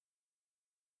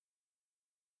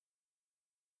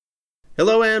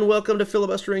Hello and welcome to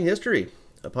Filibustering History,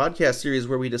 a podcast series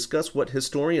where we discuss what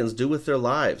historians do with their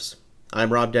lives.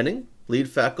 I'm Rob Denning, lead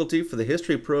faculty for the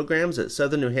history programs at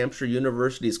Southern New Hampshire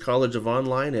University's College of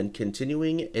Online and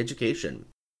Continuing Education.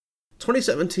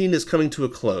 2017 is coming to a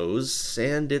close,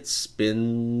 and it's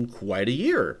been quite a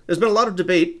year. There's been a lot of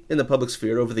debate in the public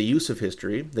sphere over the use of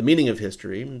history, the meaning of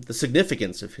history, the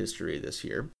significance of history this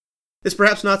year. It's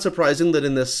perhaps not surprising that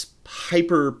in this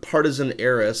hyper-partisan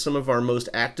era, some of our most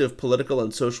active political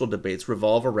and social debates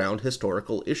revolve around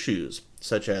historical issues,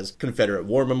 such as Confederate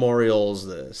war memorials,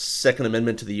 the Second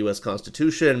Amendment to the U.S.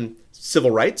 Constitution, civil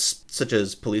rights, such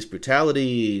as police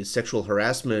brutality, sexual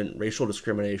harassment, racial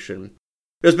discrimination.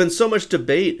 There's been so much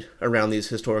debate around these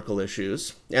historical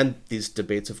issues, and these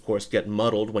debates, of course, get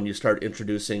muddled when you start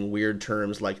introducing weird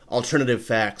terms like alternative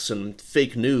facts and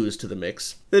fake news to the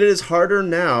mix, that it is harder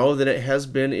now than it has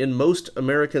been in most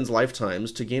Americans'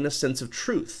 lifetimes to gain a sense of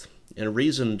truth and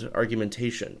reasoned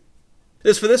argumentation. It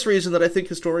is for this reason that I think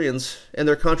historians and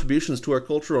their contributions to our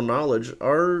cultural knowledge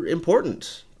are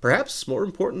important, perhaps more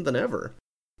important than ever.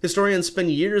 Historians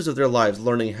spend years of their lives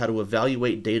learning how to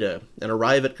evaluate data and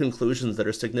arrive at conclusions that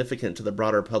are significant to the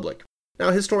broader public.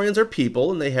 Now, historians are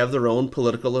people and they have their own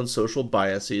political and social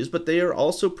biases, but they are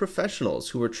also professionals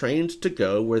who are trained to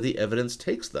go where the evidence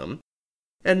takes them,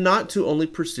 and not to only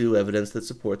pursue evidence that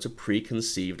supports a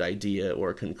preconceived idea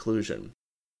or conclusion.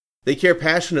 They care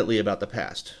passionately about the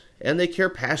past, and they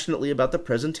care passionately about the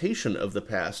presentation of the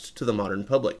past to the modern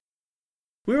public.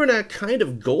 We were in a kind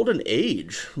of golden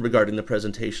age regarding the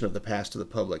presentation of the past to the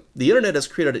public. The internet has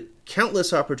created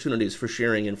countless opportunities for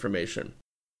sharing information,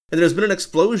 and there has been an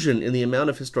explosion in the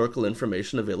amount of historical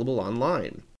information available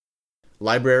online.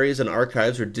 Libraries and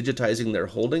archives are digitizing their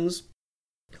holdings.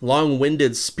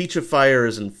 Long-winded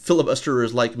speechifiers and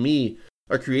filibusterers like me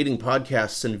are creating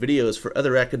podcasts and videos for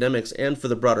other academics and for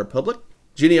the broader public.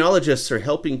 Genealogists are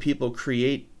helping people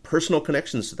create personal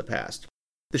connections to the past.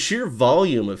 The sheer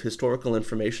volume of historical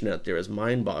information out there is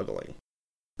mind-boggling.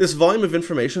 This volume of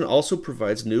information also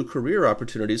provides new career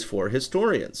opportunities for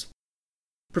historians.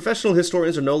 Professional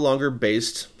historians are no longer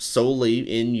based solely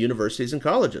in universities and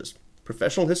colleges.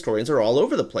 Professional historians are all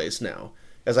over the place now,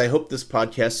 as I hope this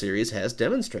podcast series has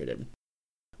demonstrated.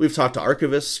 We've talked to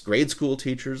archivists, grade school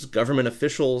teachers, government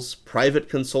officials, private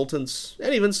consultants,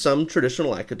 and even some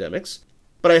traditional academics.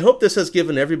 But I hope this has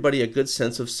given everybody a good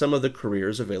sense of some of the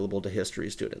careers available to history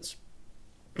students.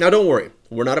 Now don't worry,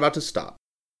 we're not about to stop.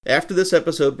 After this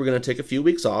episode, we're going to take a few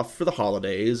weeks off for the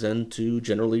holidays and to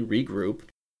generally regroup.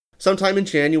 Sometime in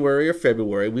January or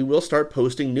February, we will start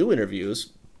posting new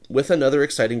interviews with another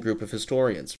exciting group of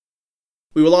historians.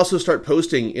 We will also start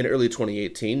posting in early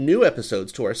 2018 new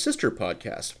episodes to our sister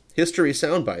podcast, History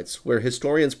Soundbites, where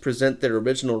historians present their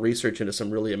original research into some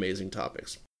really amazing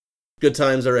topics. Good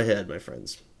times are ahead, my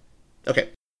friends. Okay,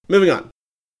 moving on.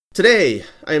 Today,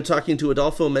 I am talking to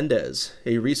Adolfo Mendez,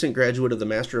 a recent graduate of the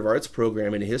Master of Arts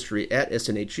program in history at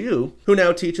SNHU, who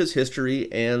now teaches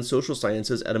history and social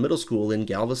sciences at a middle school in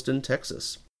Galveston,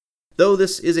 Texas. Though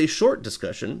this is a short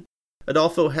discussion,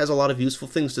 Adolfo has a lot of useful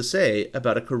things to say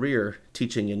about a career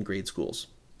teaching in grade schools.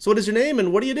 So what is your name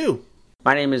and what do you do?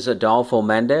 My name is Adolfo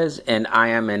Mendez, and I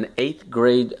am an 8th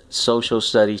grade social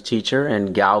studies teacher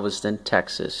in Galveston,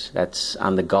 Texas. That's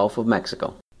on the Gulf of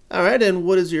Mexico. All right, and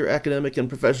what is your academic and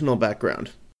professional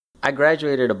background? I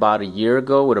graduated about a year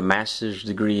ago with a master's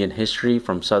degree in history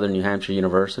from Southern New Hampshire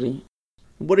University.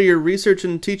 What are your research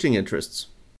and teaching interests?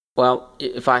 Well,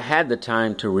 if I had the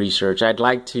time to research, I'd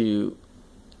like to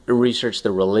research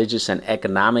the religious and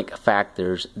economic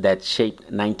factors that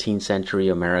shaped 19th century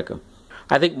America.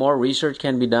 I think more research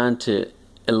can be done to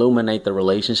illuminate the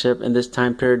relationship in this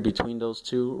time period between those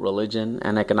two, religion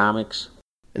and economics.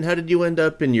 And how did you end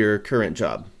up in your current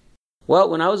job? Well,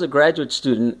 when I was a graduate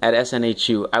student at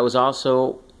SNHU, I was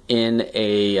also in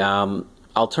a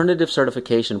alternative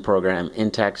certification program in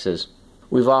Texas.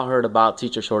 We've all heard about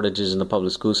teacher shortages in the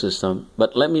public school system,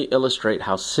 but let me illustrate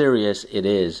how serious it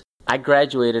is. I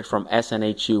graduated from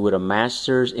SNHU with a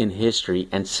master's in history,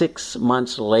 and 6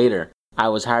 months later, I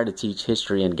was hired to teach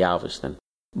history in Galveston.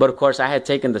 But of course, I had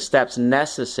taken the steps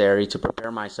necessary to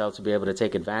prepare myself to be able to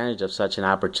take advantage of such an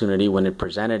opportunity when it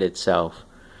presented itself.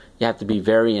 You have to be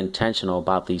very intentional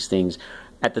about these things.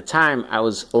 At the time, I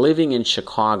was living in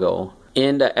Chicago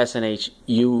in the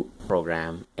SNHU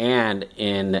program and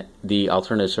in the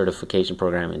alternative certification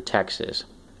program in Texas.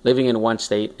 Living in one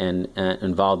state and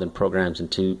involved in programs in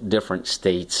 2 different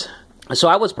states. So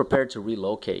I was prepared to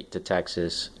relocate to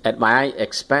Texas at my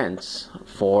expense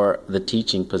for the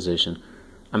teaching position.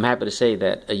 I'm happy to say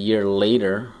that a year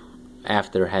later,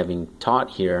 after having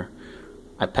taught here,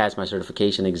 I passed my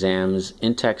certification exams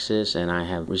in Texas, and I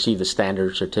have received a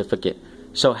standard certificate.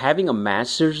 So having a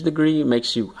master's degree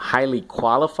makes you highly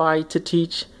qualified to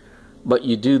teach, but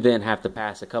you do then have to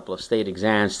pass a couple of state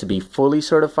exams to be fully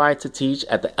certified to teach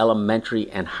at the elementary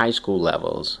and high school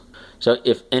levels. So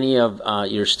if any of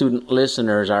your student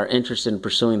listeners are interested in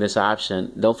pursuing this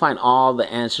option, they'll find all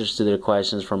the answers to their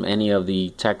questions from any of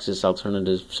the Texas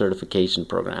alternative certification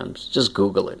programs. Just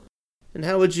Google it. And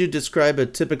how would you describe a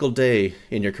typical day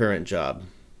in your current job?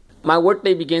 My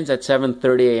workday begins at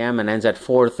 7:30 a.m. and ends at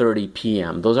 4:30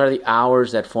 p.m. Those are the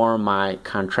hours that form my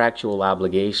contractual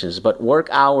obligations, but work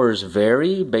hours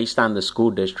vary based on the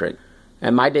school district.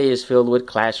 And my day is filled with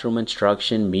classroom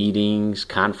instruction, meetings,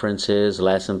 conferences,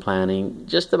 lesson planning,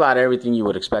 just about everything you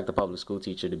would expect a public school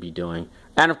teacher to be doing.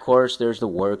 And of course, there's the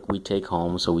work we take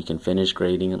home so we can finish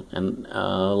grading and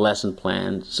lesson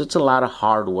plans. So it's a lot of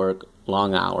hard work,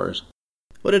 long hours.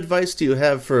 What advice do you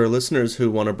have for listeners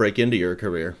who want to break into your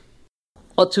career?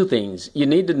 Well, two things. You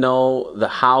need to know the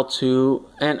how-to,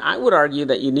 and I would argue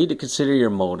that you need to consider your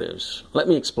motives. Let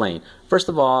me explain. First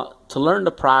of all, to learn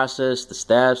the process, the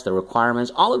steps, the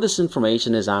requirements, all of this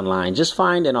information is online. Just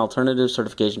find an alternative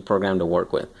certification program to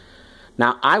work with.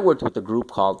 Now, I worked with a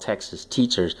group called Texas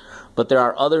Teachers, but there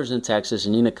are others in Texas,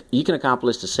 and you can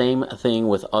accomplish the same thing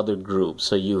with other groups.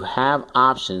 So you have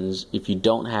options if you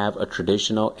don't have a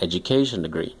traditional education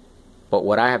degree. But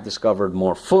what I have discovered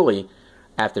more fully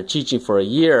after teaching for a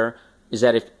year is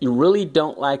that if you really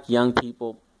don't like young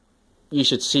people, you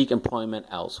should seek employment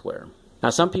elsewhere. Now,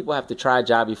 some people have to try a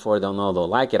job before they'll know they'll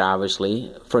like it,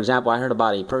 obviously. For example, I heard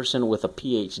about a person with a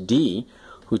PhD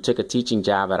who took a teaching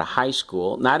job at a high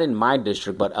school, not in my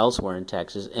district, but elsewhere in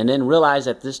Texas, and then realized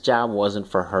that this job wasn't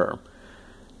for her.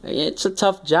 It's a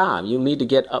tough job. You need to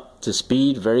get up to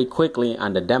speed very quickly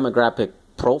on the demographic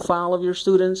profile of your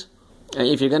students. And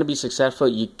if you're going to be successful,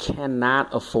 you cannot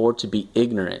afford to be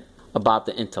ignorant about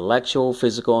the intellectual,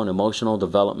 physical, and emotional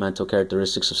developmental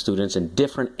characteristics of students in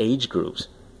different age groups.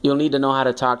 You'll need to know how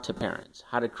to talk to parents,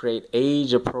 how to create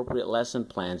age-appropriate lesson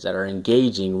plans that are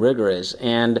engaging, rigorous,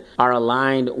 and are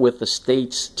aligned with the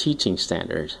state's teaching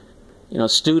standards. You know,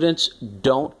 students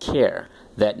don't care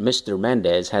that Mr.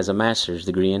 Mendez has a master's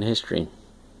degree in history.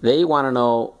 They want to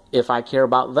know if I care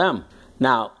about them.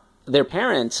 Now, their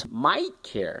parents might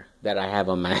care that I have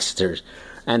a master's,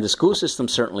 and the school system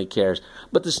certainly cares,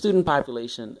 but the student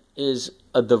population is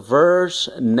a diverse,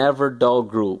 never dull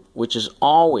group, which is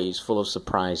always full of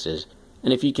surprises.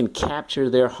 And if you can capture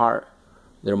their heart,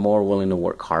 they're more willing to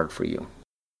work hard for you.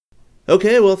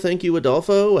 Okay, well, thank you,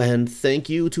 Adolfo, and thank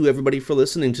you to everybody for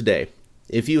listening today.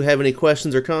 If you have any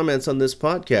questions or comments on this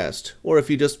podcast, or if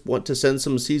you just want to send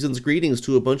some season's greetings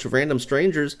to a bunch of random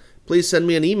strangers, please send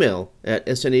me an email at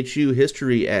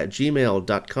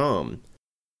snhuhistory@gmail.com.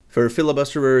 For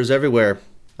filibusterers everywhere,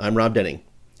 I'm Rob Denning.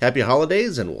 Happy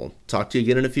holidays, and we'll talk to you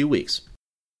again in a few weeks.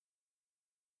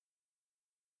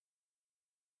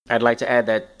 I'd like to add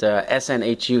that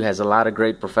SNHU has a lot of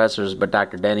great professors, but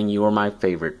Dr. Denning, you are my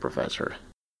favorite professor.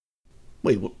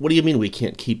 Wait, what do you mean we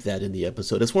can't keep that in the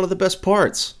episode? It's one of the best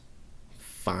parts.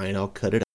 Fine, I'll cut it out.